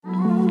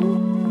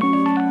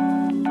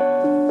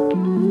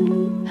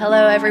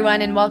Hello,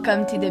 everyone, and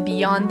welcome to the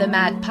Beyond the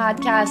Mat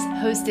podcast,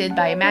 hosted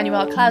by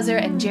Emmanuel Klauser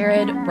and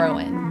Jared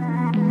Rowan.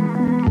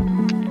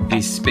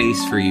 A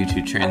space for you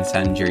to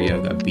transcend your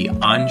yoga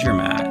beyond your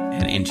mat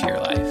and into your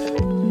life.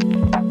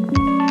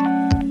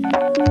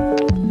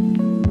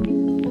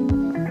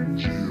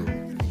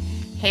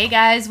 Hey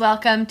guys,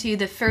 welcome to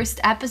the first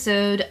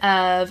episode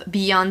of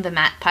Beyond the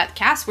Mat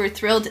podcast. We're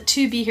thrilled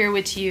to be here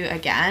with you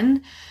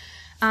again.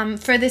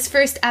 For this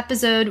first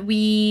episode,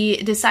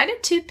 we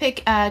decided to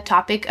pick a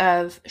topic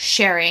of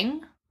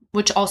sharing,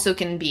 which also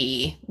can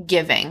be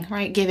giving,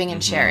 right? Giving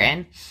and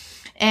sharing.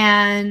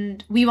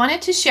 And we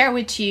wanted to share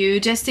with you,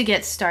 just to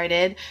get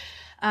started,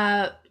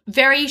 a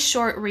very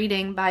short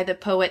reading by the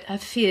poet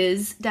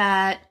Hafiz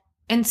that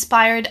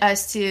inspired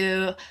us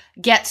to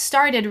get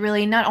started,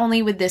 really, not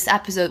only with this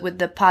episode, with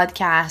the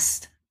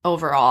podcast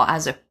overall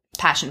as a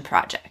passion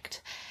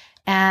project.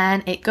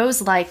 And it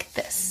goes like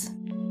this.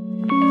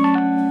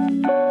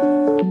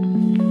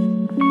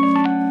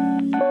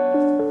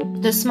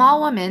 The small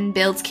woman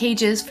builds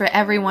cages for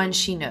everyone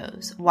she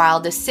knows,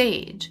 while the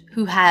sage,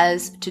 who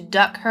has to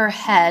duck her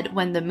head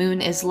when the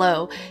moon is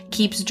low,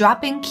 keeps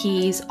dropping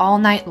keys all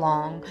night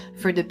long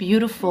for the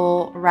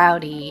beautiful,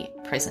 rowdy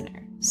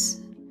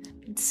prisoners.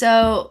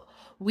 So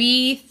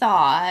we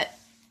thought,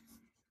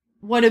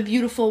 what a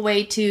beautiful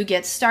way to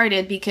get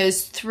started,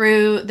 because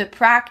through the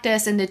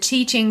practice and the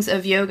teachings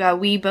of yoga,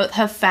 we both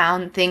have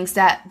found things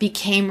that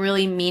became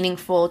really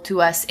meaningful to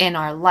us in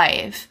our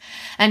life.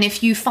 And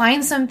if you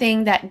find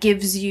something that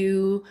gives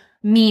you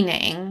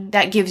meaning,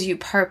 that gives you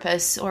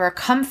purpose or a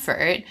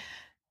comfort,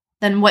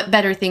 then what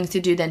better thing to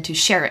do than to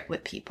share it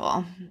with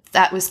people?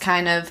 That was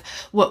kind of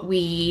what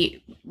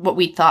we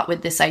thought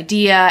with this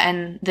idea.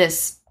 And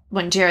this,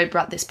 when Jared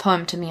brought this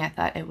poem to me, I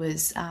thought it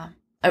was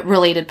it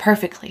related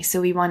perfectly. So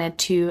we wanted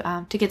to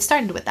get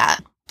started with that.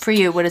 For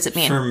you, what does it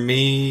mean? For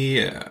me,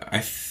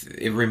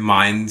 it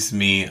reminds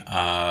me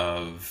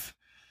of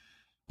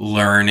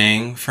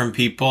learning from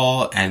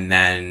people and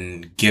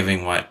then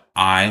giving what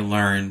I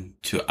learned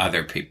to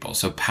other people.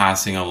 So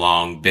passing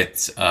along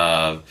bits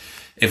of,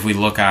 if we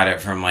look at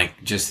it from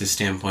like just the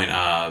standpoint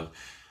of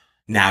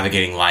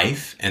navigating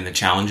life and the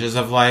challenges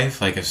of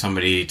life. Like if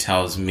somebody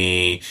tells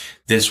me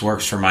this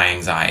works for my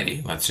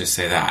anxiety, let's just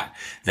say that,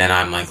 then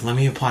I'm like, let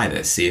me apply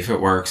this, see if it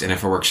works. And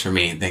if it works for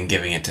me, then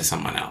giving it to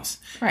someone else.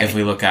 Right. If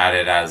we look at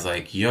it as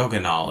like yoga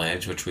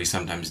knowledge, which we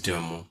sometimes do,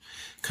 and we'll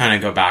kind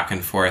of go back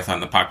and forth on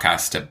the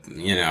podcast to,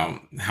 you know,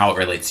 how it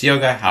relates to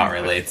yoga, how it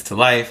relates to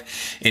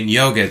life. In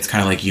yoga, it's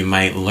kind of like you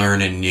might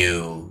learn a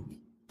new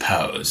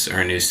pose or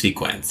a new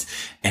sequence.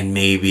 And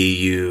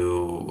maybe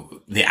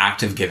the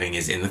act of giving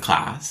is in the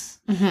class.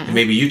 Mm-hmm. And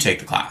maybe you take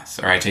the class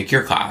or I take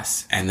your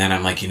class. And then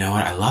I'm like, you know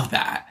what? I love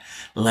that.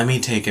 Let me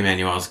take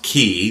Emmanuel's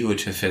key,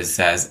 which Hafiz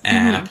says,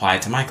 and apply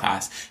it to my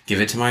class, give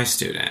it to my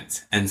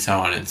students, and so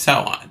on and so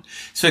on.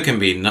 So it can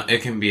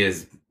be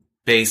as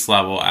base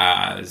level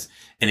as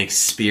an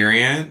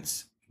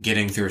experience,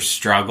 getting through a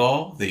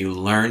struggle, that you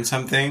learn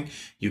something,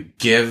 you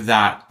give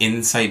that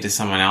insight to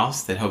someone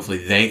else that hopefully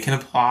they can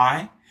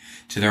apply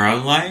to their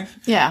own life.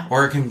 Yeah.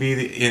 Or it can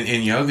be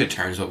in yoga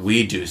terms, what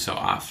we do so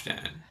often.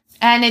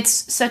 And it's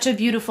such a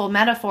beautiful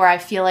metaphor, I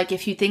feel like,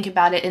 if you think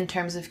about it in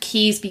terms of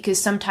keys,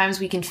 because sometimes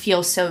we can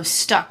feel so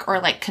stuck or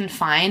like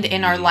confined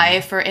in our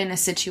life or in a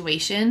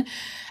situation.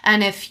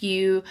 And if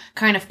you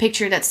kind of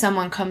picture that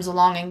someone comes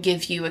along and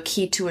gives you a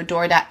key to a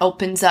door that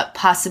opens up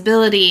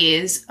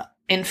possibilities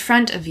in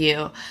front of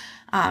you,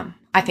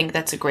 I think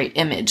that's a great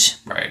image.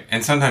 Right.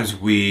 And sometimes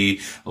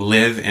we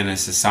live in a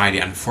society,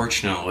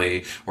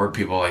 unfortunately, where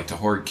people like to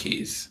hoard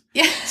keys.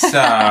 Yeah. So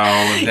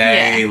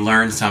they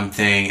learn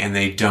something and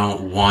they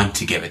don't want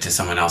to give it to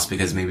someone else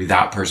because maybe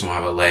that person will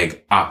have a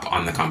leg up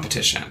on the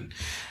competition.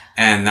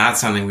 And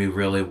that's something we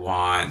really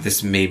want.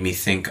 This made me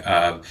think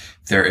of,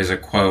 there is a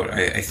quote,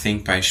 I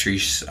think by Sri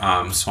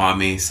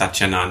Swami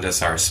Satyananda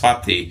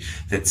Saraswati,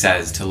 that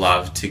says to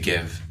love, to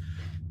give,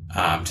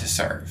 to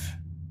serve.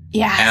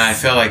 Yeah. And I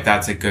feel like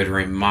that's a good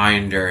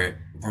reminder.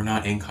 We're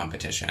not in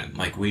competition.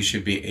 Like, we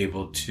should be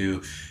able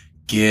to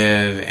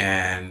give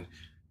and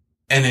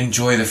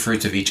enjoy the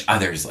fruits of each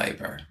other's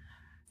labor.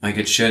 Like,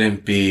 it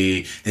shouldn't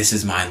be, this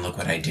is mine, look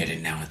what I did,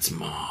 and now it's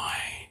mine.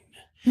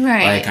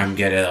 Right. Like, I'm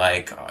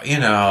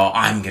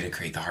gonna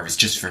create the harvest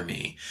just for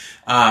me.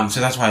 So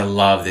that's why I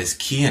love this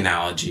key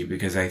analogy,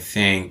 because I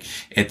think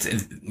it's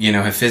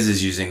Hafiz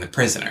is using the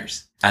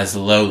prisoners as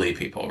lowly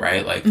people,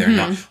 right? Like, they're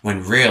not,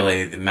 when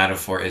really the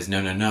metaphor is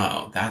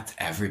no, that's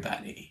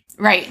everybody.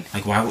 Right.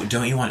 Like,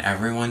 don't you want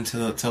everyone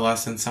to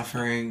lessen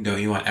suffering?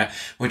 Don't you want,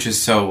 which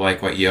is so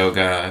like what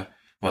yoga,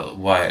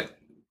 what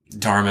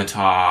Dharma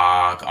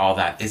talk, all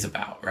that is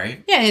about,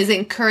 right? Yeah, is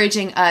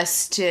encouraging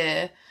us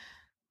to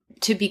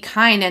be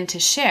kind and to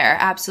share.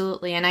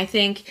 Absolutely. And I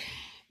think,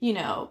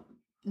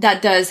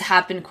 that does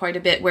happen quite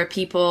a bit, where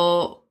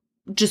people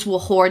just will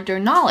hoard their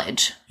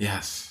knowledge.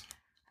 Yes.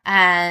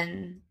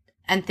 And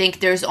think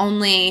there's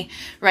only,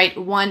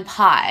 one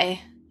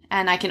pie,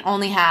 and I can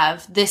only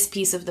have this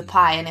piece of the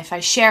pie. And if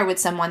I share with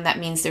someone, that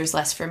means there's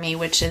less for me,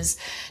 which is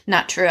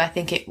not true. I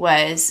think it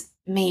was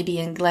maybe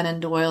in Glennon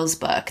Doyle's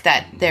book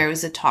that there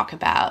was a talk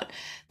about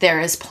there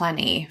is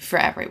plenty for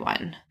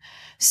everyone.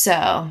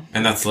 So,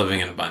 and that's living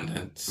in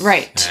abundance.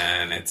 Right.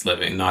 And it's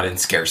living not in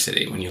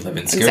scarcity. When you live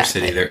in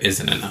scarcity, there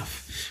isn't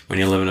enough. When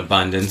you live in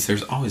abundance,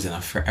 there's always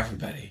enough for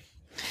everybody.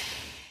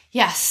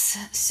 Yes.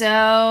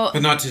 So,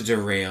 but not to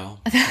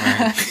derail.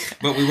 Right?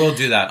 But we will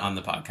do that on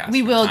the podcast.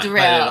 We will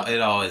derail. But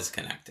it all is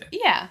connected.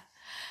 Yeah.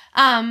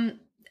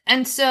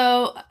 And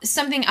so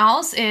something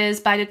else is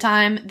by the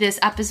time this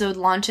episode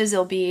launches,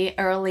 it'll be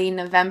early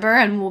November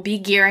and we'll be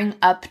gearing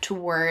up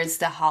towards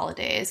the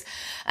holidays.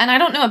 And I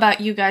don't know about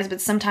you guys, but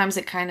sometimes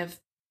it kind of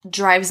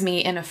drives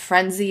me in a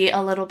frenzy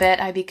a little bit.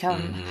 I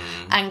become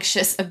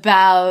anxious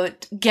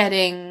about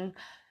getting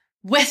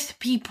with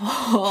people.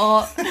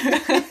 Well,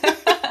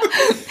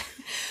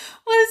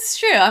 it's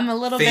true. I'm a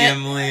little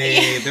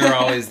Family, they're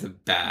always the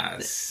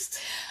best.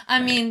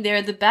 I mean,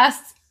 they're the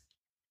best.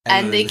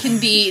 And they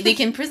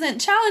can present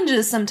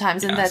challenges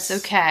sometimes, and that's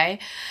okay.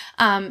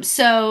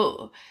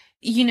 So,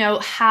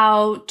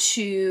 how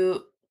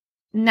to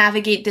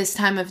navigate this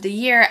time of the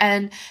year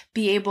and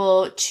be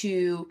able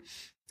to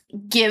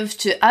give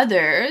to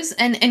others.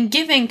 And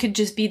giving could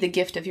just be the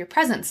gift of your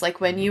presence.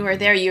 Like when you are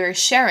there, you're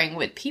sharing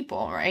with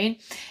people,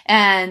 right?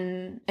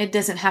 And it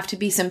doesn't have to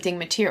be something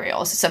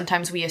material. So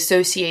sometimes we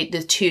associate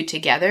the two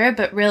together,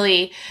 but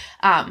really,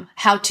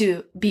 how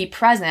to be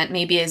present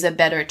maybe is a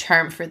better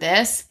term for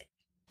this.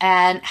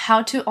 And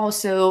how to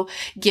also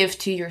give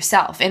to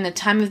yourself in a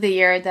time of the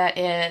year that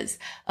is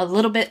a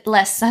little bit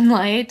less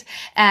sunlight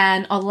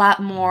and a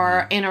lot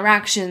more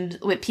interaction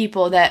with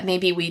people that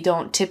maybe we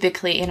don't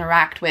typically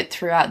interact with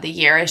throughout the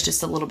year. It's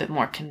just a little bit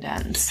more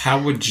condensed.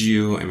 How would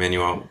you,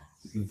 Emmanuel,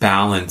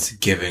 balance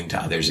giving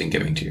to others and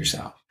giving to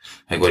yourself?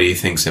 Like, what do you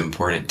think is an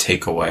important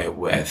takeaway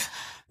with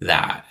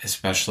that,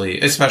 especially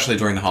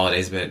during the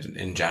holidays, but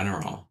in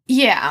general?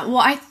 Yeah, well,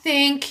 I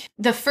think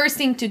the first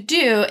thing to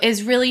do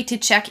is really to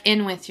check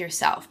in with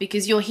yourself,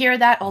 because you'll hear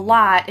that a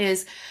lot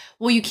is,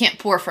 well, you can't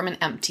pour from an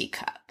empty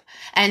cup.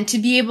 And to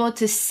be able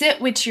to sit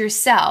with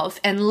yourself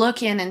and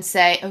look in and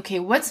say, okay,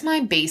 what's my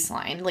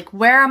baseline? Like,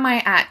 where am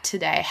I at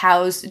today?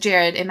 How's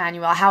Jared,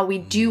 Emmanuel, how are we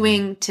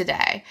doing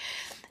today?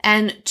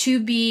 And to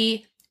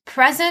be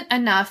present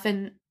enough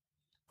and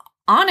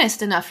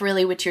honest enough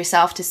really with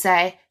yourself to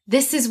say,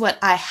 this is what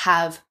I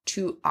have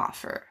to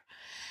offer.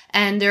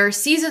 And there are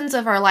seasons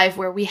of our life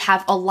where we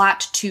have a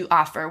lot to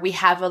offer. We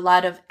have a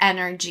lot of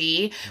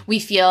energy. We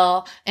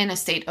feel in a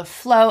state of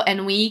flow,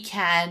 and we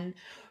can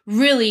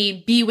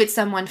really be with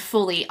someone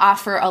fully,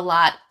 offer a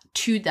lot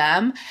to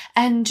them,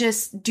 and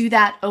just do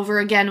that over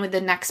again with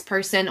the next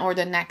person or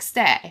the next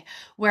day.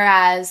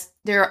 Whereas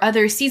there are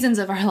other seasons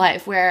of our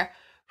life where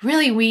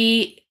really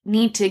we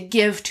need to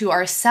give to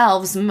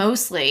ourselves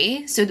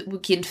mostly so that we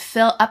can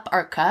fill up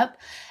our cup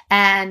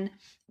and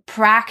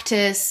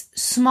practice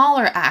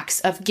smaller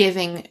acts of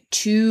giving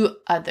to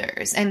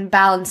others and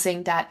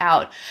balancing that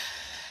out.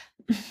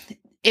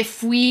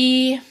 If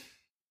we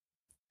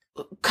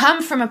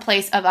come from a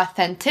place of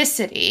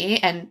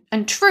authenticity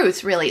and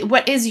truth, really,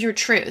 what is your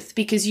truth?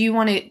 Because you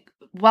want to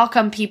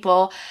welcome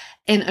people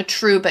in a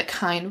true but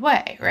kind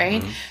way,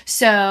 right? Mm-hmm.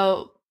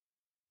 So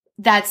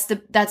that's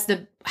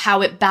the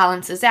how it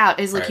balances out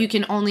is like, right. You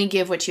can only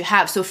give what you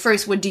have. So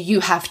first, what do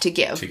you have to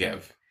give?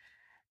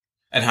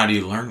 And how do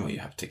you learn what you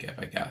have to give,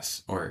 I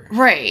guess? Or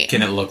right.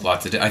 Can it look I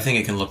think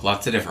it can look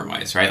lots of different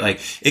ways, right? Like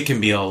it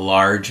can be a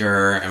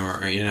larger,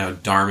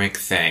 dharmic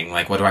thing.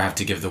 Like, what do I have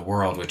to give the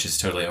world? Which is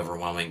totally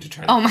overwhelming to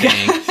try to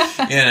think,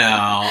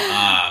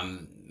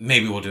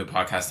 maybe we'll do a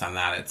podcast on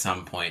that at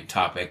some point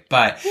topic.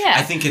 But yeah.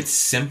 I think it's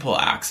simple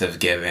acts of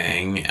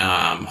giving,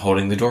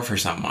 holding the door for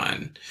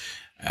someone,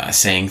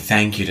 saying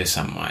thank you to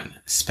someone,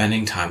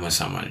 spending time with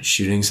someone,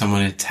 shooting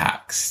someone a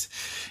text.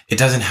 It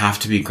doesn't have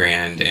to be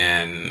grand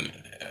and,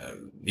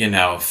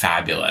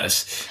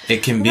 fabulous.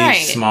 It can be right.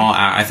 Small.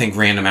 I think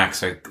random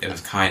acts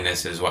of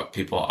kindness is what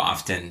people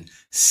often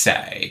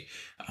say.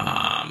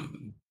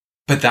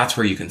 But that's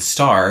where you can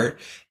start.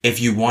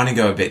 If you want to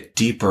go a bit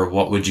deeper,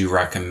 what would you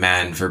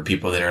recommend for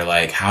people that are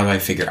like, how do I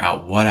figure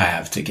out what I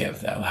have to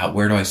give though?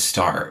 Where do I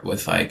start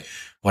with like give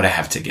what I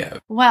have to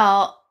give?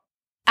 Well,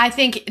 I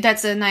think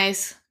that's a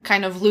nice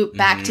kind of loop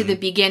back to the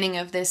beginning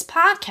of this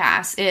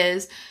podcast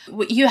is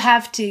what you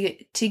have to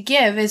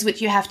give is what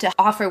you have to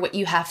offer, what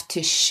you have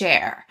to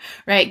share,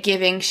 right?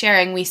 Giving,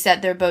 sharing, we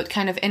said they're both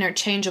kind of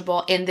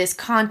interchangeable in this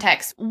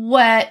context.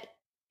 What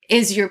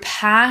is your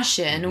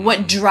passion?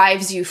 What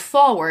drives you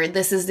forward?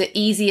 This is the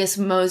easiest,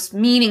 most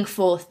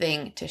meaningful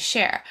thing to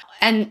share.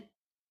 And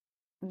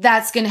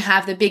that's going to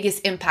have the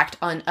biggest impact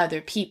on other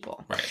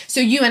people. Right.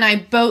 So you and I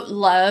both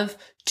love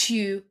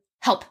to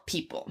help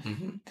people.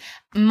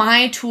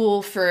 My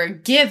tool for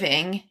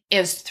giving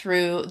is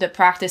through the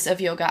practice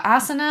of yoga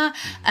asana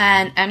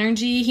and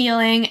energy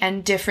healing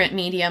and different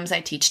mediums.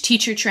 I teach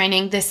teacher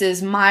training. This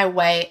is my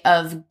way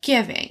of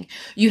giving.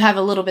 You have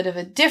a little bit of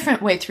a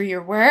different way through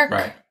your work.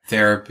 Right.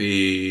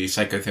 Therapy,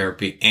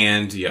 psychotherapy,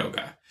 and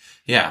yoga.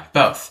 Yeah,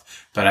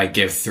 both. But I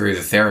give through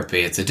the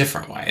therapy. It's a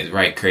different way,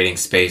 right? Creating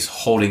space,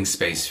 holding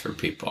space for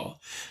people.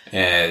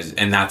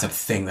 And that's a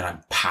thing that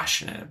I'm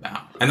passionate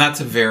about? And that's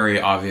a very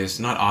obvious,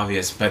 not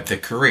obvious, but the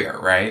career,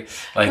 right?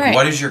 Like, Right.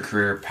 what is your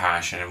career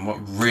passion and what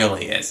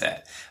really is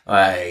it?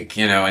 Like,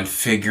 and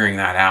figuring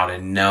that out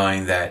and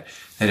knowing that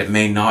it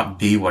may not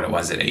be what it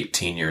was at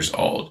 18 years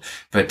old,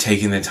 but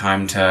taking the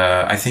time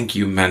to, I think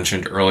you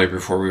mentioned earlier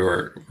before we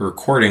were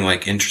recording,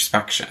 like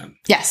introspection.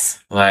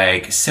 Yes.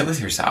 Like, sit with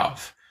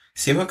yourself.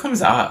 See what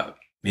comes up.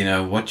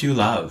 What do you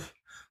love?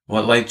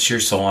 What lights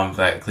your soul on,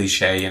 that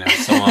cliche,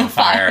 soul on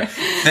fire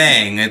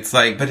thing. It's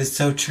like, but it's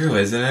so true,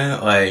 isn't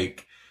it?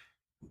 Like,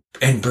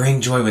 and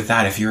bring joy with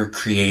that. If you're a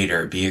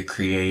creator, be a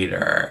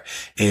creator.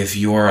 If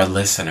you're a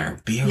listener,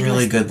 be a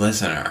really good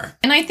listener.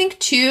 And I think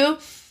too,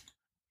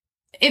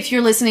 if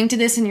you're listening to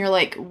this and you're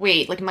like,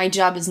 wait, like my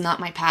job is not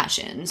my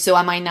passion, so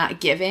am I not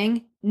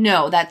giving?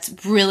 No, that's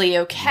really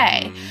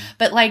okay.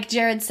 But like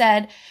Jared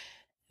said,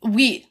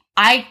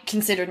 I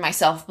considered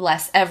myself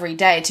blessed every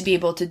day to be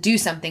able to do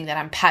something that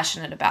I'm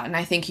passionate about. And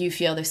I think you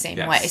feel the same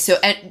way. So,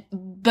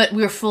 but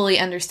we fully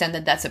understand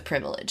that that's a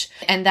privilege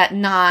and that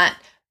not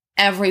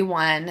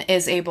everyone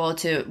is able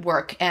to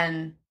work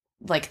and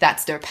like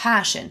that's their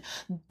passion.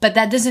 But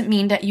that doesn't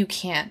mean that you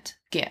can't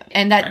give.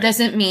 And that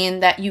doesn't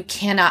mean that you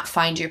cannot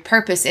find your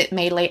purpose. It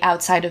may lay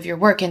outside of your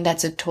work, and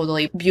that's a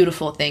totally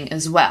beautiful thing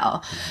as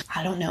well.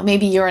 I don't know,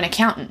 maybe you're an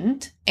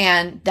accountant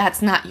and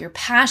that's not your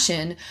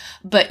passion,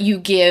 but you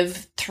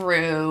give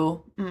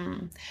through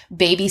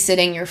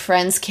babysitting your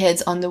friends'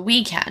 kids on the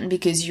weekend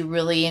because you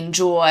really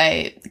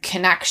enjoy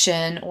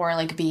connection or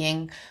like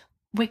being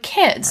with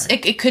kids.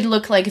 It could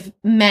look like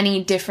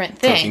many different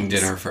things. Cooking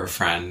dinner for a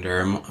friend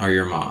or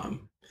your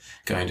mom.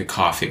 Going to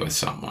coffee with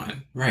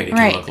someone. Right. It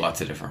can look lots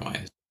of different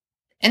ways.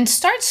 And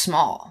start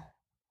small,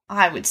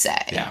 I would say.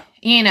 Yeah.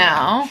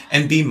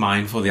 And be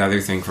mindful. The other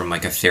thing from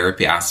like a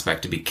therapy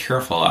aspect to be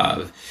careful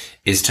of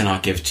is to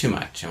not give too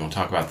much. And we'll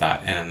talk about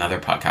that in another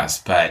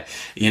podcast. But,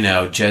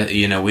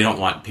 we don't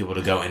want people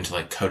to go into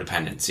like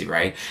codependency,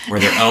 right? Where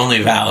they're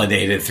only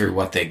validated through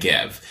what they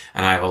give.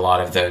 And I have a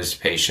lot of those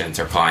patients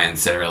or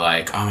clients that are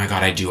like, oh my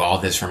God, I do all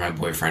this for my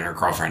boyfriend or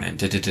girlfriend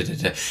and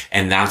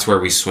And that's where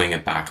we swing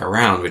it back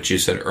around, which you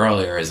said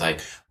earlier is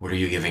like, what are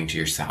you giving to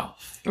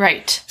yourself?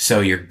 Right.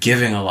 So you're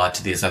giving a lot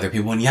to these other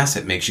people. And yes,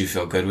 it makes you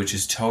feel good, which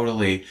is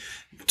totally,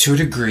 to a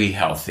degree,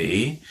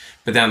 healthy.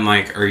 But then,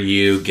 like, are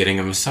you getting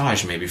a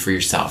massage maybe for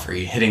yourself? Are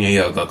you hitting a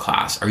yoga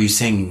class? Are you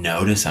saying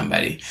no to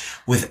somebody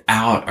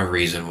without a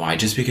reason why?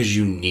 Just because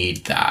you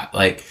need that.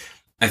 Like,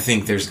 I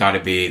think there's got to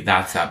be,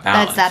 that's that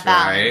balance. That's that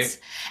balance. Right?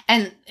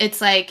 And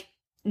it's like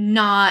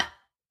not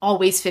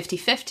always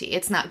 50-50.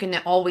 It's not going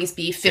to always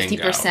be 50%.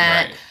 Bingo,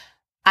 right.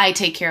 I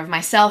take care of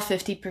myself,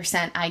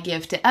 50% I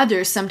give to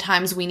others.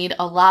 Sometimes we need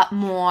a lot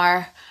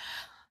more,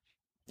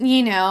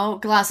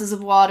 glasses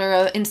of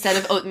water instead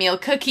of oatmeal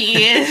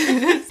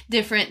cookies,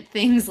 different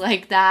things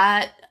like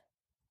that.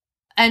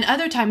 And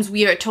other times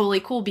we are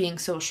totally cool being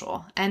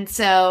social. And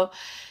so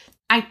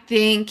I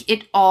think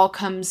it all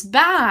comes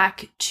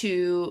back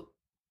to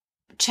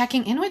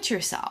checking in with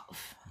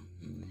yourself.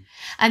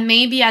 And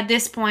maybe at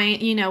this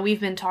point, we've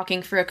been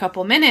talking for a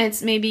couple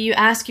minutes, maybe you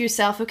ask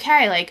yourself,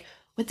 okay, like,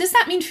 what does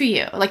that mean for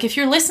you? Like, if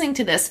you're listening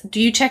to this,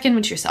 do you check in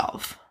with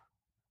yourself?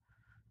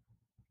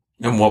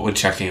 And what would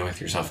checking in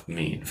with yourself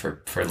mean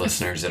for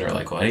listeners that are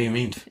like, what do you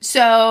mean?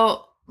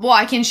 So, well,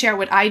 I can share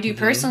what I do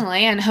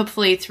personally, and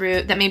hopefully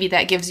through that, maybe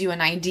that gives you an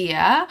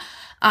idea.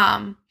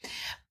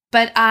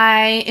 But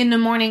in the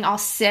morning, I'll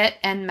sit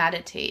and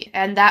meditate.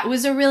 And that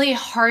was a really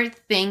hard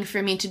thing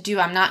for me to do.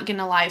 I'm not going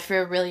to lie,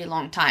 for a really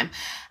long time.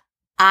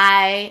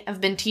 I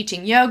have been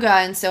teaching yoga,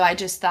 and so I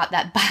just thought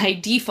that by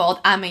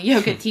default, I'm a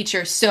yoga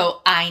teacher,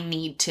 so I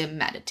need to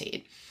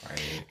meditate.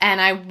 Right. And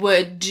I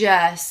would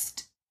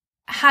just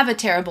have a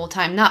terrible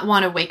time, not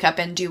want to wake up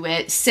and do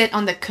it, sit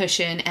on the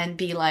cushion and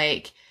be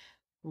like,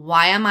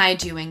 why am I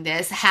doing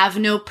this? Have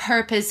no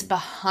purpose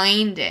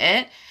behind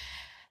it.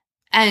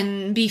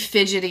 And be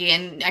fidgety,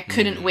 and I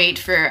couldn't wait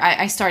for,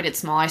 I started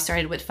small. I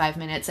started with 5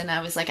 minutes, and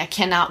I was like, I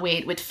cannot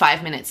wait with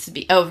 5 minutes to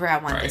be over. I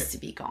want this to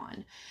be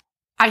gone.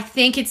 I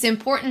think it's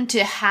important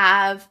to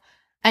have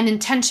an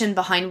intention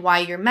behind why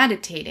you're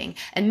meditating.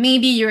 And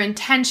maybe your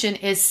intention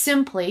is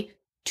simply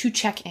to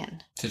check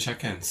in. To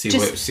check in.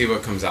 See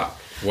what comes up.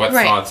 What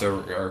thoughts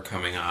are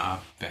coming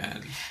up.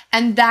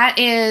 And that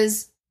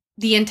is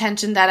the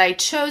intention that I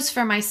chose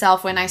for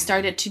myself when I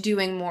started to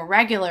doing more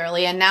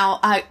regularly. And now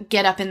I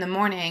get up in the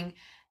morning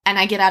and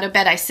I get out of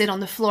bed, I sit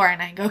on the floor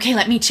and I go, okay,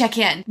 let me check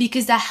in.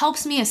 Because that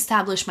helps me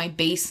establish my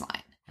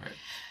baseline. Right.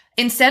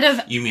 Instead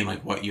of... You mean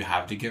like what you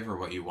have to give or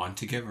what you want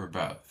to give, or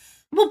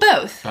both? Well,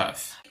 both.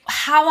 Both.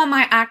 How am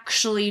I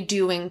actually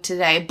doing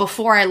today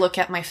before I look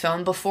at my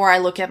phone, before I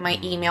look at my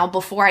email,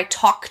 before I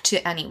talk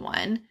to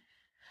anyone?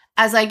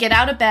 As I get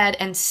out of bed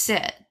and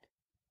sit,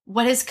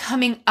 what is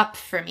coming up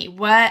for me?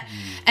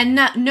 And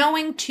not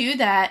knowing too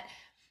that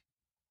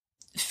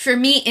for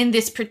me in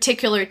this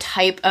particular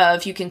type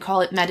of, you can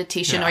call it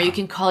meditation or you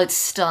can call it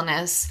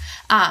stillness.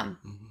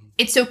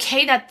 It's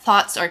okay that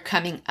thoughts are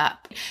coming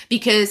up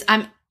because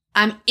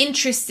I'm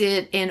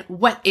interested in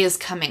what is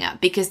coming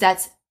up, because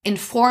that's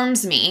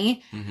informs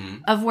me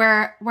of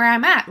where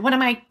I'm at.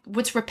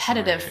 What's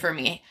repetitive for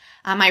me?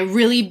 Am I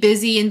really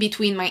busy in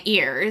between my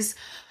ears?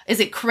 Is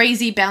it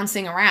crazy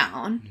bouncing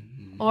around?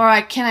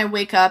 Or can I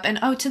wake up and,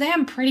 today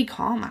I'm pretty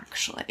calm,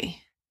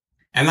 actually.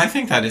 And I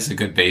think that is a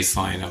good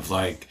baseline of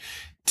like,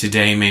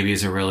 today maybe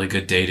is a really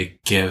good day to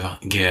give,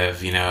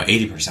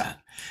 80%.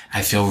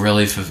 I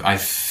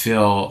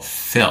feel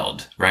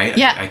filled, right?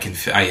 Yeah.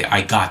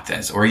 I got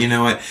this. Or you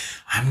know what?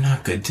 I'm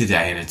not good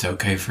today, and it's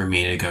okay for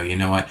me to go, you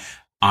know what?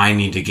 I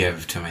need to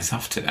give to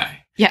myself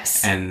today.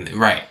 Yes. And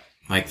right.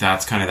 Like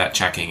that's kind of that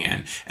checking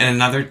in. And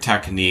another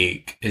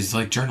technique is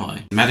like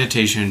journaling.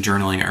 Meditation and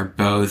journaling are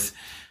both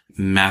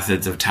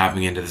methods of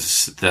tapping into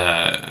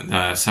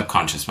the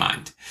subconscious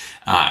mind.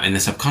 And the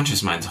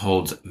subconscious mind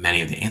holds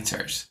many of the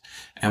answers.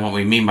 And what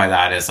we mean by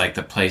that is like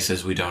the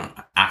places we don't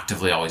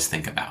actively always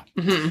think about.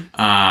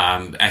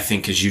 I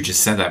think as you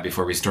just said that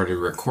before we started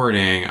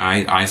recording,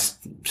 I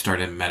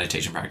started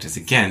meditation practice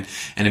again.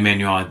 And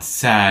Emmanuel had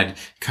said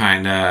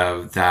kind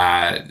of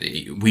that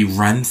we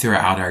run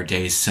throughout our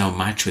days so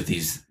much with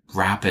these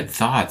rapid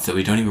thoughts that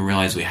we don't even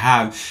realize we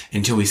have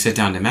until we sit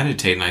down to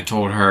meditate. And I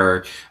told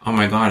her, oh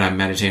my God, I'm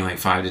meditating like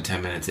 5 to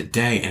 10 minutes a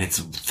day. And it's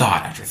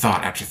thought after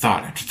thought after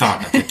thought after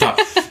thought after thought.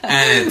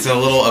 And it's a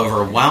little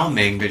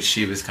overwhelming, but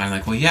she was kind of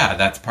like, well, yeah,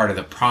 that's part of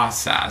the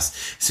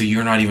process. So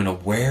you're not even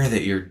aware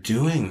that you're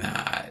doing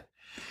that,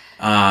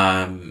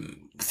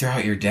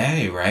 throughout your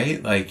day,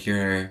 right? Like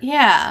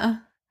yeah.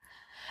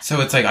 So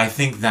it's like, I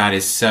think that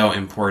is so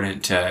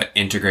important to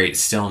integrate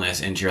stillness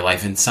into your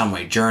life in some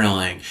way,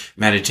 journaling,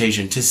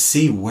 meditation, to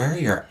see where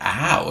you're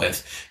at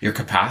with your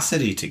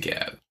capacity to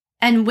give.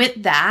 And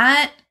with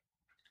that,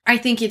 I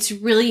think it's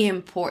really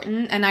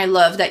important. And I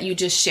love that you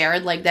just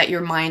shared like that your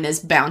mind is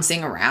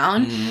bouncing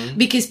around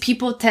because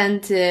people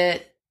tend to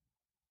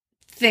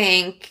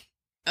think,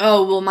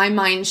 oh, well, my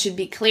mind should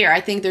be clear.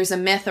 I think there's a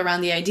myth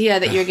around the idea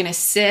that you're going to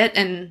sit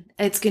and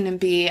it's going to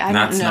be, I don't know.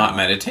 That's not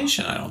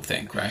meditation, I don't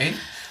think, right?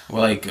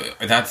 Well, like,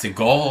 that's the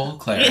goal,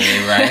 clarity,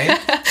 right?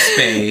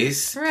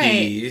 Space,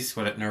 peace,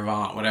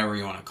 nirvana, whatever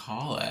you want to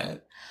call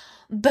it.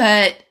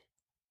 But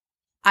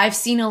I've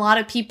seen a lot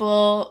of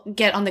people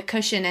get on the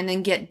cushion and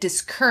then get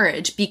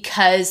discouraged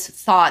because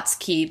thoughts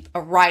keep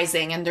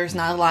arising and there's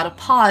not a lot of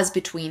pause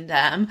between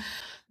them.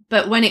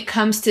 But when it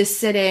comes to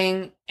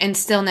sitting in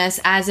stillness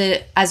as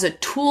a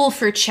tool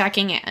for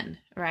checking in,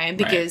 right?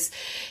 Because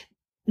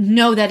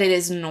know that it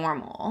is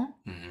normal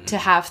to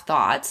have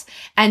thoughts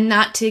and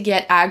not to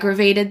get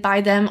aggravated by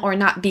them or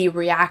not be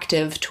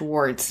reactive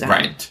towards them.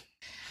 Right.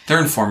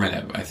 They're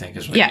informative, I think,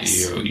 is what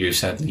you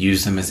said.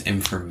 Use them as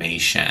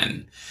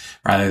information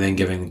rather than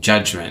giving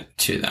judgment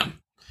to them.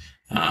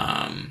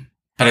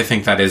 But I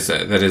think that is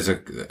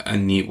a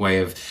neat way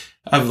of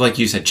like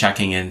you said,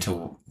 checking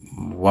into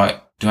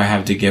what do I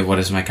have to give? What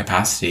is my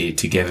capacity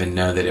to give, and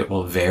know that it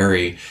will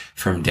vary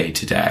from day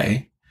to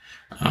day.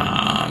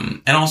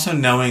 And also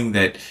knowing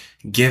that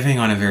giving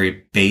on a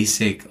very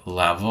basic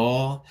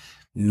level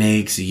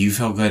makes you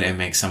feel good and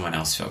makes someone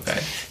else feel good.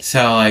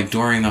 So like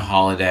during the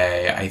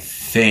holiday, I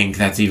think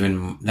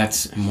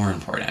that's more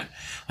important.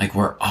 Like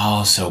we're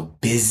all so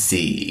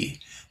busy.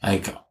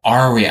 Like,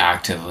 are we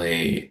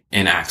actively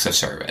in acts of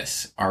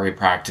service? Are we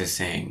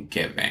practicing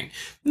giving?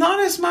 Not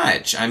as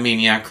much. I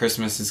mean, yeah,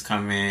 Christmas is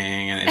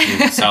coming and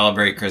if you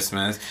celebrate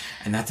Christmas,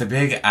 and that's a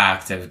big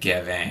act of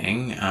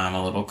giving,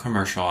 a little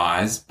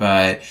commercialized,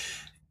 but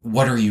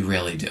what are you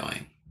really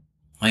doing?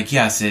 Like,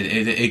 yes,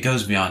 it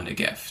goes beyond a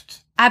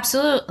gift.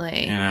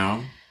 Absolutely. You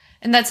know?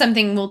 And that's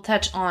something we'll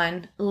touch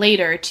on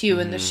later too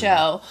in the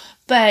show.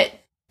 But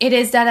it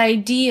is that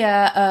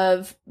idea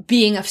of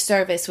being of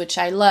service, which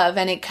I love,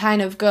 and it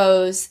kind of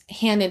goes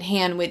hand in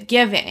hand with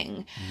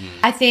giving.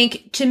 I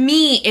think to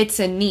me, it's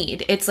a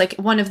need. It's like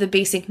one of the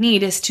basic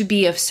needs is to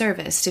be of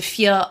service, to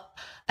feel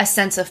a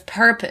sense of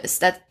purpose,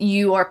 that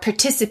you are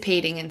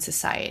participating in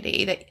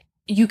society, that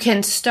you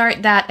can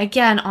start that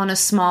again on a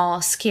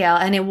small scale,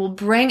 and it will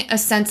bring a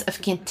sense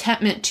of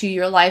contentment to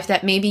your life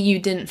that maybe you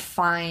didn't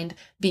find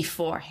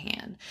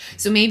beforehand.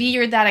 So maybe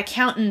you're that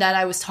accountant that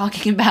I was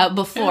talking about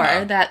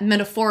before, that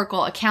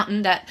metaphorical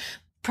accountant that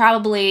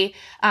probably,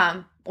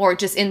 or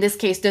just in this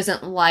case,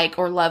 doesn't like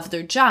or love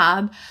their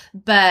job,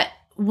 but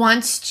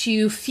wants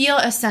to feel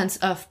a sense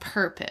of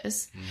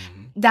purpose.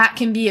 That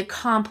can be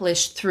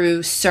accomplished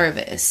through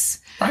service.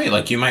 Right.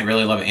 Like you might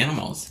really love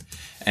animals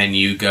and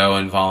you go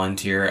and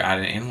volunteer at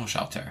an animal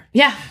shelter.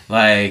 Yeah.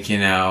 Like, you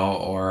know,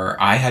 or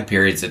I had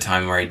periods of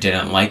time where I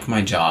didn't like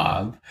my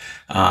job,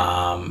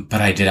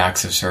 but I did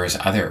acts of service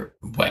other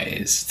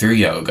ways, through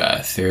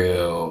yoga,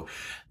 through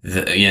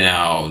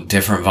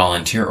different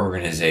volunteer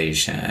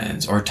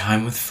organizations, or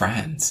time with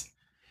friends,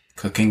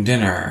 cooking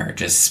dinner,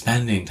 just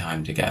spending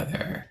time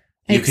together.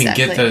 You can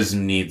get those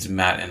needs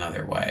met in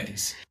other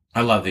ways.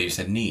 I love that you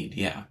said need.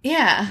 Yeah.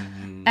 Yeah.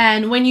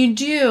 And when you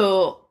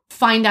do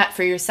find out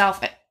for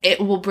yourself, it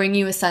will bring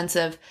you a sense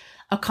of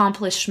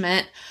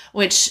accomplishment,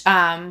 which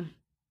I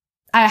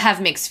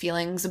have mixed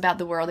feelings about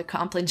the word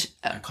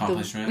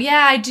accomplishment.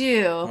 Yeah, I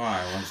do.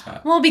 Why? What's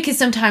that? Well, because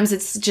sometimes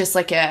it's just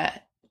like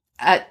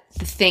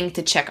the thing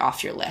to check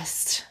off your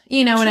list.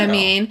 You know what I True.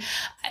 mean?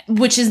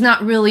 Which is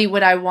not really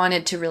what I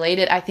wanted to relate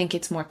it. I think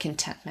it's more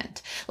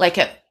contentment. Like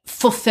a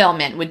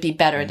fulfillment would be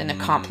better than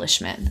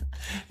accomplishment.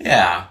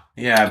 Yeah.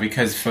 Yeah,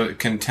 because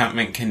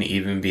contentment can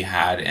even be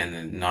had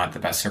in not the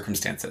best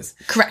circumstances.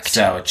 Correct.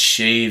 So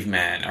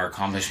achievement or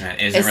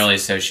accomplishment isn't really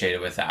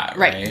associated with that,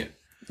 right?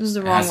 This is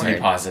the It wrong has to word. be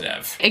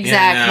positive.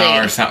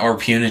 Exactly. Or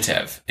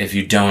punitive. If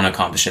you don't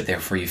accomplish it,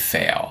 therefore you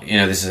fail. You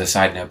know, this is a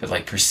side note, but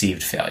like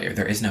perceived failure.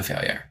 There is no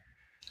failure.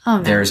 Oh,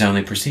 no. There is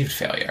only perceived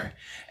failure.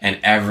 And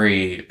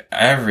every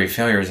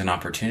failure is an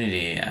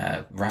opportunity,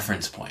 a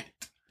reference point.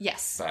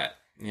 Yes. But,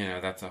 you know,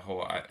 that's a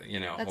whole,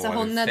 That's whole a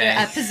whole other nother thing.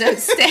 episode.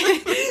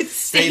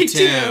 Stay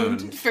tuned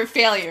tuned. for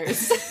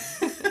failures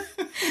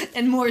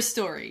and more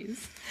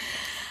stories.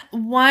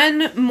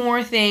 One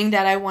more thing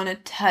that I want to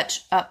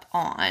touch up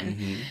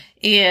on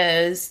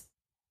is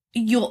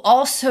you'll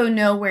also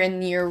know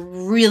when you're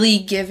really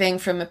giving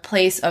from a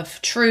place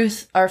of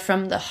truth or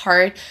from the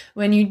heart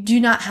when you do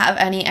not have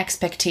any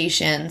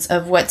expectations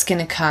of what's going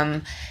to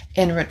come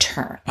in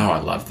return. Oh, I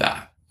love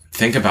that.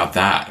 Think about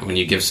that when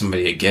you give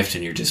somebody a gift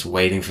and you're just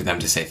waiting for them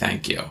to say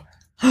thank you.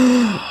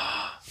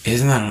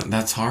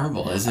 That's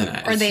horrible, isn't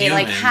it? Or It's they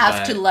human,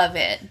 have but- to love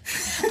it.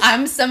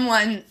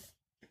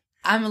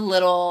 I'm a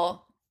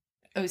little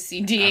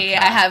OCD. Okay.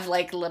 I have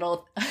like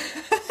little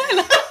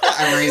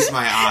I raised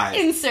my eye.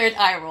 insert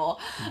eye roll.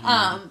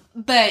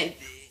 But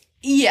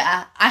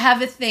yeah, I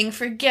have a thing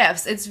for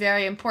gifts. It's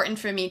very important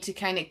for me to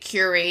kind of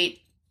curate.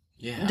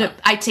 Yeah.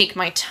 I take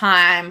my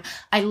time.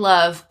 I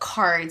love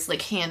cards,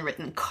 like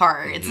handwritten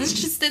cards.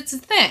 It's a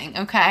thing.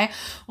 Okay.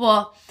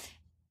 Well,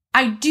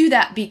 I do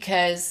that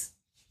because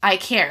I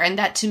care, and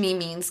that to me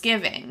means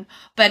giving.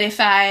 But if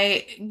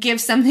I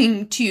give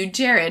something to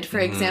Jared, for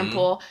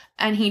example,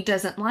 and he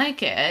doesn't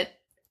like it,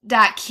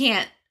 that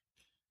can't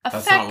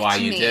affect That's not why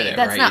me. you did it,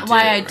 That's right? not You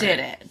why did I it, did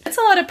right? it. That's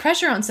a lot of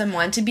pressure on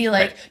someone to be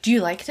like, Right. do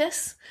you like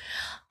this?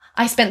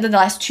 I spent the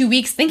last 2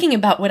 weeks thinking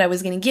about what I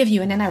was going to give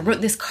you, and then I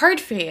wrote this card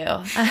for you.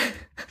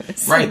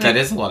 Right, that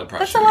is a lot of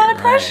pressure. That's a lot of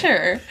right.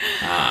 pressure.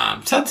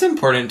 So it's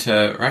important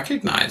to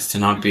recognize, to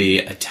not be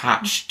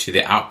attached to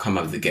the outcome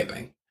of the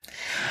giving.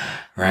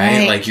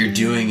 Right? Like you're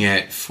doing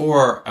it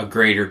for a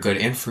greater good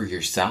and for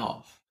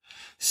yourself.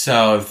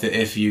 So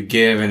if you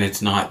give and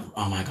it's not,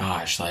 oh my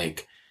gosh,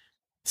 like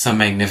some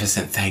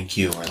magnificent thank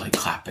you or like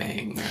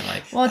clapping or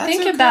like, Well, that's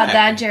think okay. about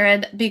that,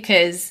 Jared,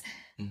 because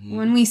Mhm.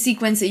 when we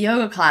sequence a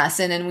yoga class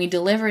and then we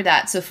deliver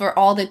that, so for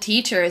all the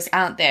teachers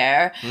out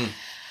there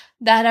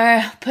that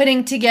are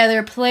putting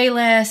together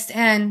playlists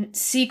and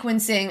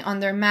sequencing on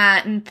their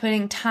mat and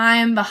putting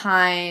time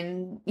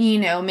behind,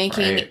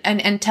 making Right. an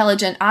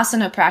intelligent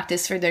asana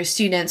practice for their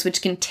students,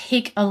 which can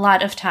take a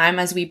lot of time,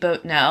 as we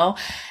both know,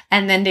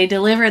 and then they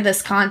deliver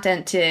this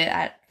content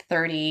to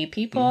 30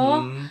 people,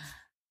 Mhm.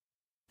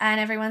 and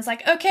everyone's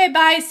like, okay,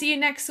 bye, see you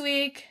next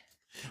week.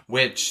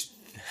 Which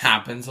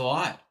happens a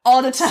lot.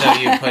 All the time. So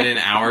you put in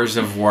hours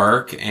of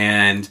work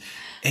and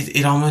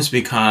it almost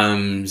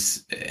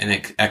becomes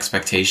an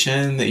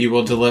expectation that you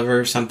will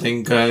deliver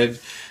something good.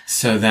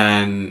 So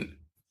then,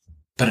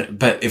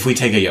 but if we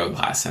take a yoga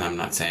class, and I'm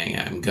not saying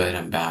I'm good,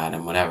 I'm bad,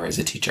 I'm whatever as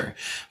a teacher,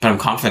 but I'm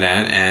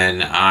confident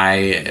and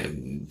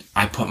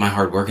I put my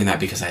hard work in that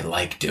because I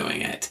like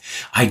doing it.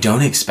 I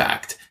don't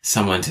expect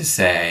someone to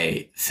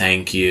say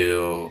thank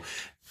you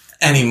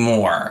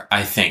anymore.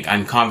 I think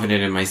I'm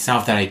confident in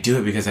myself that I do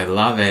it because I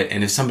love it.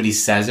 And if somebody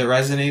says it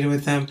resonated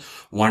with them,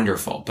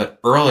 wonderful. But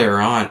earlier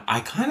on, I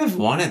kind of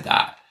wanted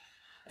that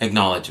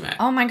acknowledgement.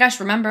 Oh my gosh,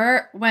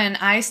 remember when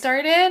I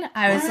started?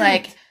 I was Right.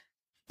 like,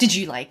 did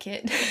you like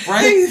it?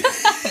 Right?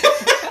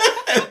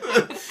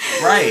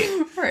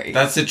 Right. Right.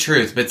 That's the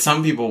truth. But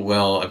some people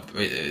will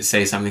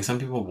say something, some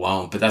people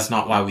won't. But that's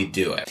not why we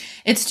do it.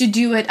 It's to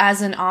do it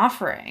as an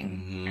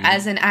offering, Mhm.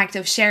 as an act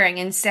of sharing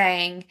and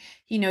saying,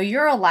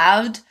 you're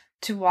allowed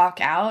to walk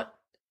out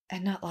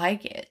and not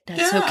like it.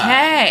 That's Yeah.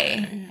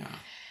 okay.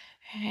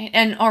 Yeah.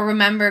 Right? Or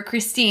remember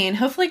Christine,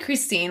 hopefully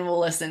Christine will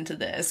listen to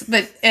this,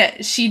 but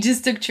she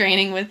just took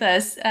training with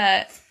us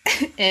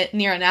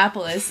near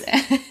Annapolis,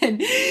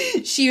 and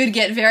she would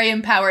get very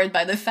empowered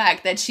by the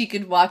fact that she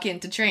could walk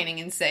into training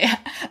and say,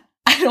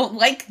 I don't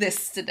like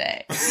this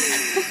today.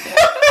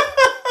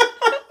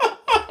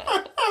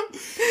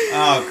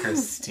 Oh,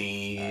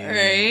 Christine.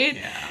 Right?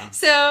 Yeah.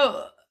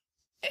 So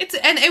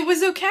it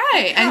was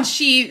okay. Yeah. And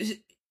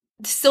she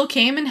still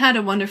came and had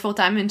a wonderful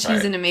time, and she's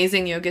Right. an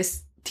amazing yoga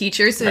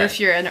teacher. So Right. if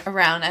you're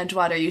around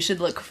Edgewater, you should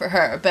look for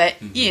her. But,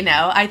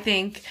 I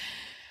think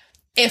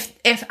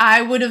if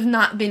I would have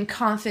not been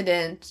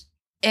confident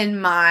in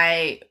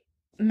my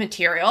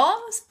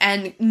materials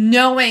and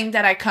knowing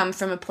that I come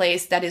from a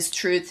place that is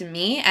true to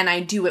me and I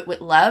do it with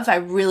love, I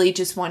really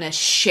just want to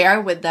share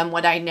with them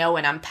what I know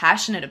and I'm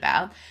passionate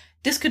about,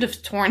 this could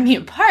have torn me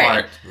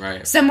apart.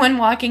 Right. Someone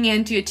walking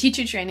into a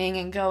teacher training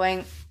and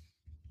going,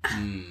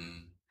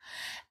 Mm.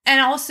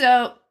 and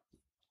also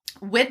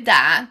with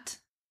that,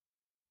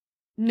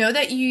 know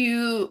that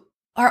you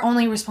are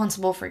only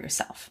responsible for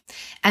yourself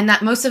and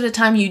that most of the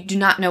time you do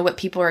not know what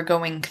people are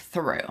going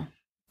through.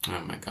 Oh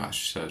my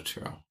gosh, so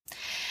true.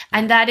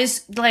 And that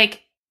is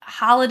like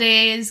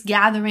holidays,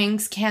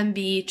 gatherings can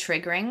be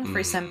triggering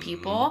for some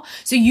people.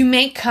 So you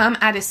may come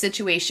at a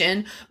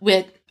situation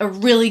with a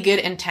really good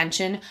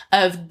intention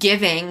of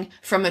giving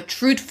from a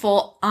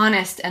truthful,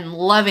 honest, and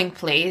loving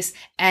place,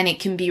 and it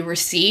can be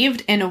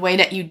received in a way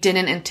that you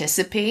didn't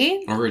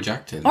anticipate. Or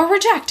rejected.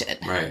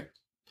 Right.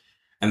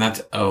 And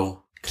that's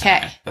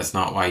okay. That's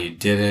not why you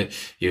did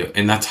it.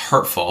 And that's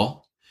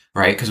hurtful,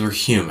 right? Because we're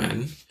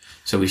human.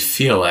 So we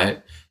feel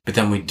it, but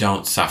then we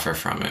don't suffer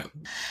from it.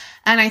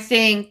 And I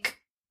think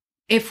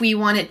if we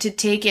wanted to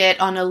take it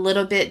on a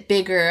little bit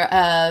bigger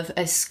of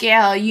a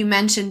scale, you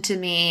mentioned to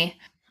me,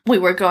 we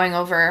were going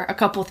over a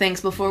couple things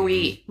before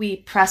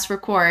we press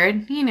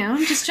record,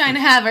 just trying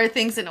to have our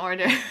things in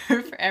order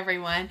for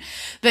everyone.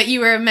 But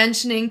you were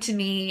mentioning to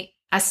me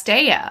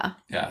Asteya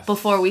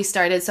before we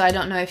started. So I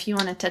don't know if you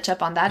want to touch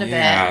up on that a bit.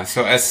 Yeah.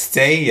 So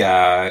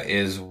Asteya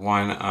is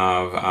one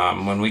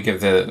of, when we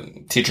give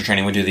the teacher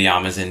training, we do the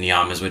yamas and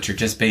niyamas, which are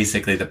just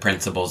basically the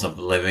principles of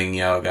living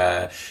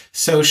yoga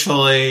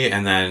socially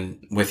and then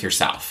with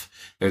yourself.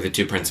 They're the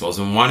two principles.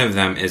 And one of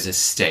them is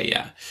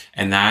Asteya,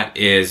 and that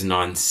is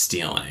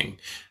non-stealing.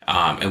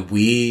 And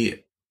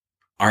we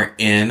are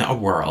in a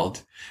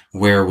world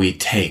where we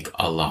take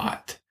a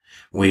lot.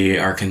 We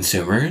are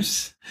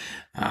consumers.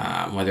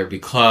 Whether it be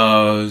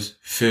clothes,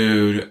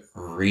 food,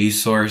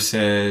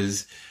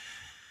 resources.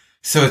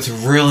 So it's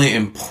really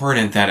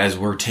important that as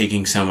we're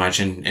taking so much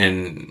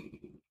and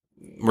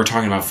we're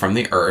talking about from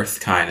the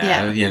earth kind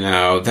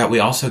of, that we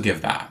also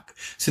give back.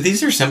 So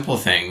these are simple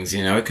things,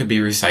 it could be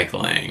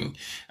recycling.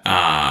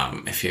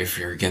 If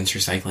you're against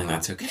recycling,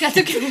 that's okay. That's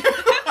okay.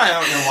 I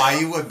don't know why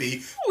you would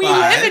be. We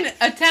live in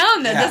a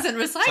town that doesn't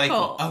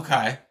recycle.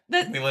 Okay.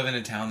 We live in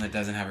a town that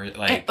doesn't have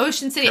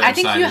Ocean City. I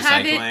think you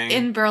have recycling. it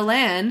in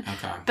Berlin.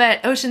 Okay.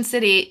 But Ocean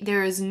City,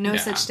 there is no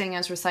such thing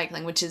as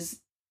recycling, which is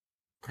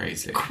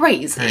crazy.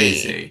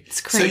 It's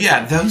crazy.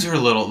 So those are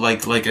little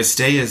like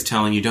Asteya is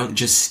telling you, don't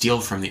just steal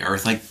from the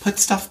earth. Like put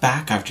stuff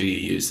back after you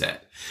use it.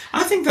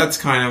 I think that's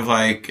kind of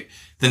like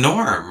the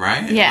norm,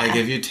 right? Yeah. Like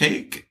if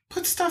you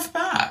put stuff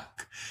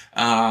back.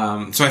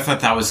 So I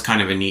thought that was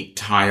kind of a neat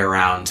tie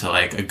around to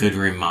like a good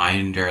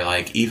reminder,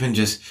 like even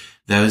just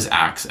those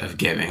acts of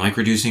giving, like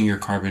reducing your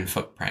carbon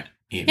footprint,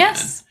 even.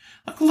 Yes.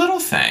 Like little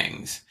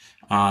things.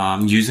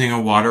 Using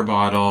a water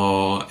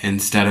bottle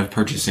instead of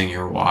purchasing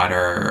your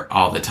water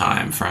all the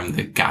time from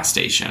the gas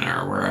station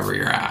or wherever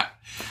you're at.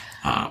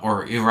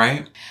 You're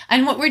right.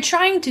 And what we're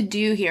trying to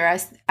do here,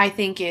 I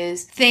think,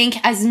 is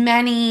think as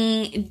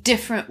many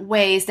different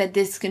ways that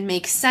this can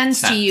make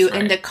sense to you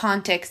in the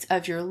context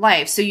of your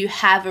life. So you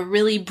have a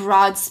really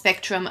broad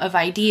spectrum of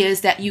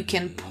ideas that you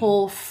can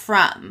pull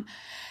from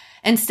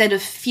instead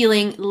of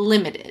feeling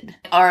limited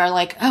or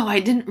like, oh, I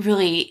didn't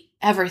really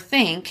ever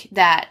think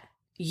that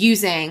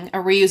using a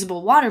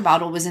reusable water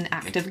bottle was an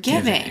act of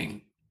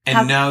giving.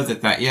 And know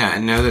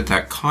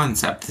that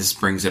concept, this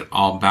brings it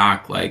all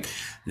back, like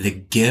the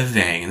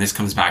giving, and this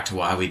comes back to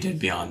why we did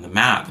Beyond the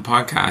Mat, the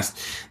podcast.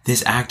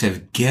 This act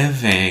of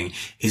giving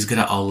is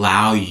going to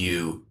allow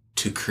you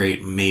to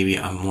create maybe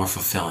a more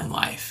fulfilling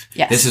life.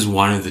 Yes. This is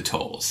one of the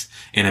tools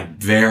in a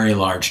very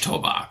large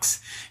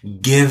toolbox.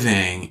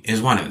 Giving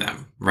is one of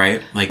them,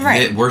 right?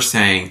 We're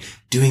saying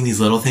doing these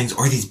little things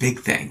or these big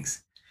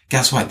things.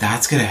 Guess what?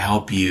 That's going to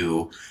help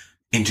you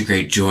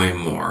integrate joy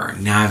more,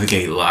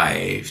 navigate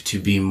life, to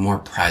be more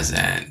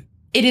present.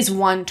 It is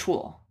one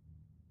tool.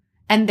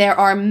 And there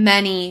are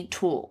many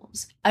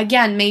tools.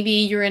 Again, maybe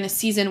you're in a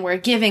season where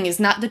giving is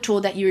not the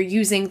tool that you're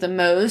using the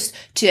most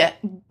to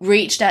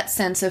reach that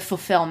sense of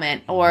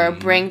fulfillment or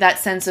bring that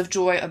sense of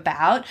joy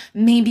about.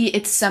 Maybe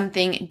it's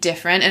something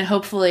different. And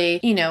hopefully,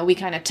 we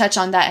kind of touch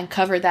on that and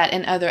cover that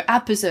in other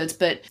episodes.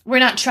 But we're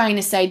not trying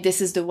to say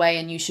this is the way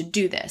and you should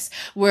do this.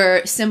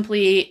 We're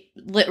simply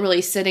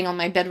literally sitting on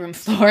my bedroom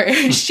floor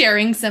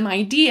sharing some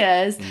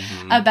ideas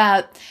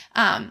about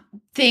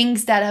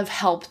things that have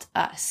helped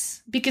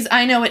us, because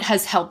I know it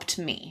has helped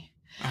me.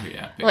 Oh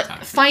yeah, big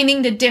time.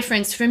 Finding the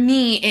difference for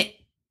me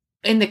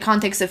in the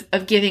context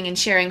of giving and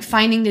sharing,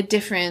 finding the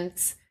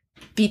difference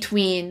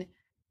between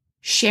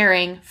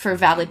sharing for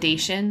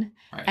validation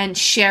and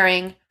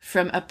sharing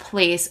from a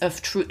place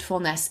of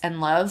truthfulness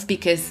and love,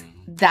 because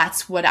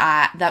that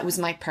was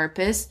my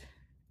purpose,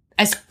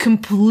 has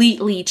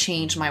completely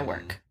changed my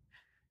work.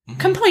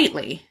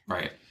 Completely.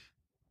 Right.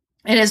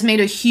 It has made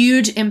a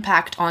huge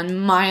impact on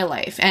my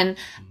life. And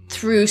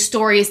through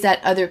stories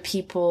that other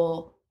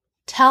people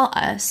tell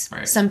us,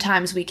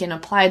 sometimes we can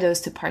apply those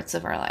to parts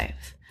of our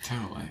life.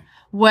 Totally.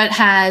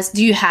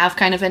 Do you have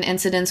kind of an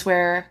incidence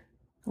where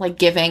like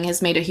giving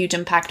has made a huge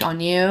impact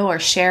on you or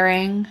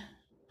sharing?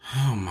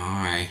 Oh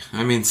my.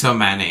 I mean, so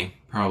many.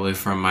 Probably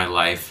from my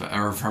life,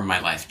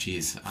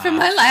 geez. From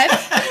my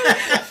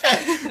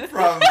life?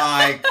 From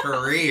my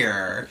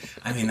career.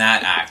 I mean,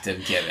 that act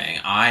of giving.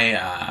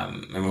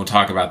 And we'll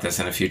talk about this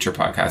in a future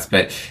podcast,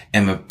 but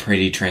am a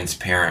pretty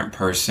transparent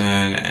person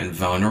and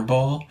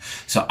vulnerable.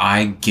 So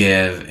I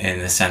give in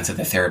the sense of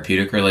the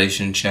therapeutic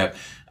relationship,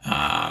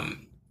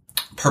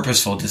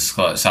 purposeful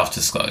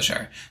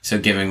self-disclosure. So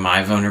giving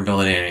my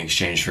vulnerability in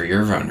exchange for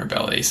your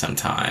vulnerability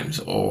sometimes,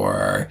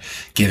 or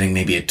giving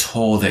maybe a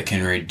tool that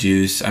can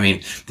reduce, I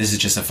mean, this is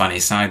just a funny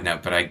side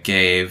note, but I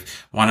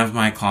gave one of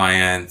my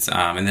clients,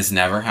 and this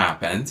never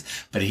happens,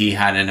 but he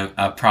had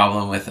a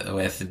problem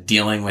with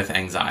dealing with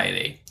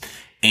anxiety.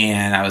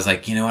 And I was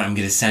like, you know what? I'm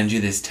going to send you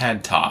this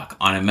TED Talk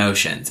on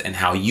emotions and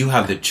how you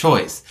have the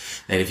choice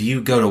that if you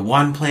go to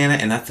one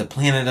planet and that's the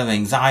planet of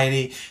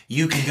anxiety,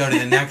 you can go to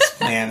the next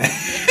planet.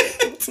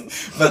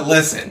 But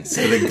listen,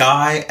 so the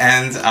guy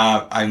ends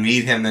up, I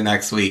meet him the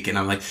next week and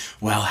I'm like,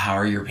 well, how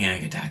are your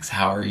panic attacks?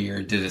 How are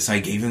your, so I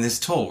gave him this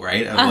tool,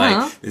 right? Of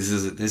like, this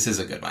is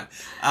a good one,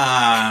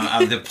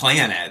 of the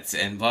planets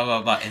and blah,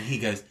 blah, blah. And he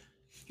goes,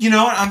 you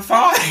know what? I'm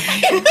fine.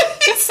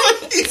 It's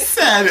like he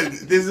said,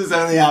 this has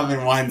only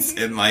happened once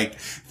in like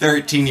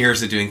 13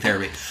 years of doing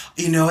therapy.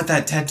 You know what?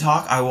 That TED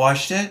Talk, I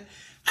watched it.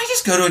 I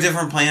just go to a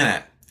different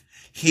planet.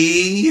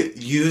 He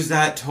used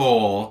that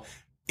tool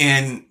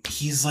and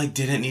he's like,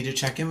 didn't need to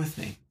check in with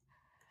me.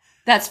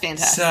 That's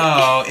fantastic.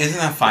 So, isn't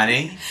that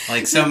funny?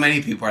 Like, so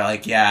many people are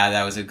like, yeah,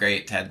 that was a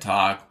great TED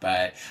Talk,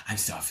 but I'm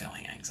still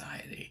feeling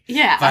anxiety.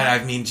 Yeah. But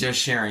I mean, just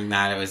sharing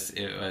that, it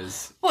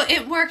was... Well,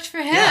 it worked for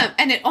him.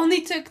 And it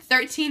only took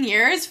 13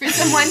 years for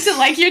someone to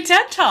like your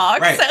TED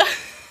Talk. Right. So.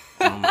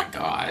 Oh my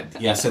God.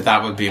 Yeah, so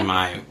that would be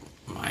my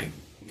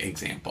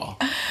example.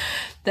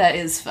 That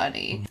is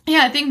funny.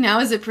 Yeah, I think now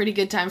is a pretty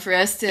good time for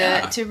us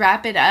to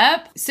wrap it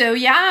up. So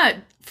yeah,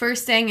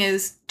 first thing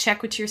is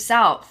check with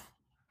yourself.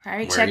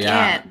 Right? Check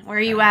in. Where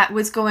are you at?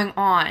 What's going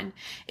on?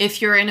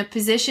 If you're in a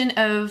position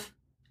of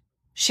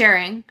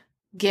sharing,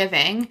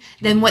 giving,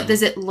 then what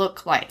does it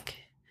look like?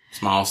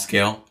 Small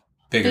scale,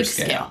 big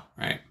scale.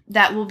 Right.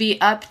 That will be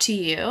up to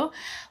you.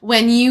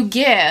 When you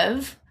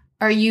give,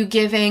 are you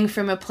giving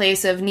from a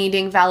place of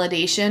needing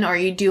validation, or are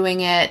you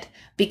doing it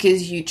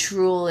because you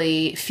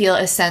truly feel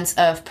a sense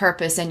of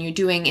purpose and you're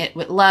doing it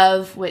with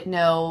love, with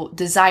no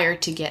desire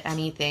to get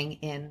anything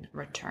in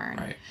return?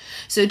 Right.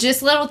 So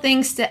just little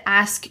things to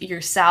ask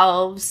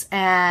yourselves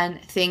and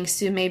things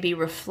to maybe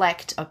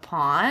reflect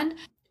upon.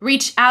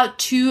 Reach out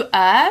to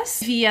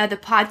us via the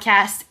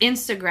podcast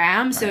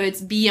Instagram. Right. So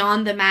it's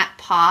Beyond the Mat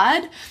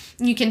Pod.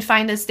 You can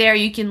find us there.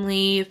 You can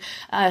leave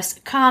us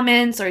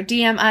comments or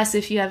DM us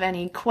if you have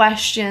any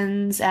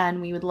questions,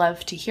 and we would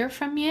love to hear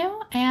from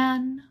you.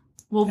 And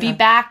we'll be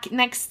back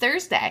next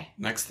Thursday.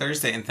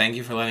 And thank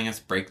you for letting us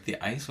break the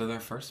ice with our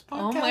first podcast.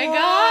 Oh my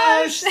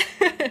gosh.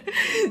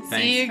 Thanks,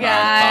 See you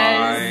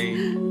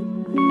guys.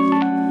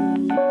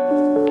 Bye.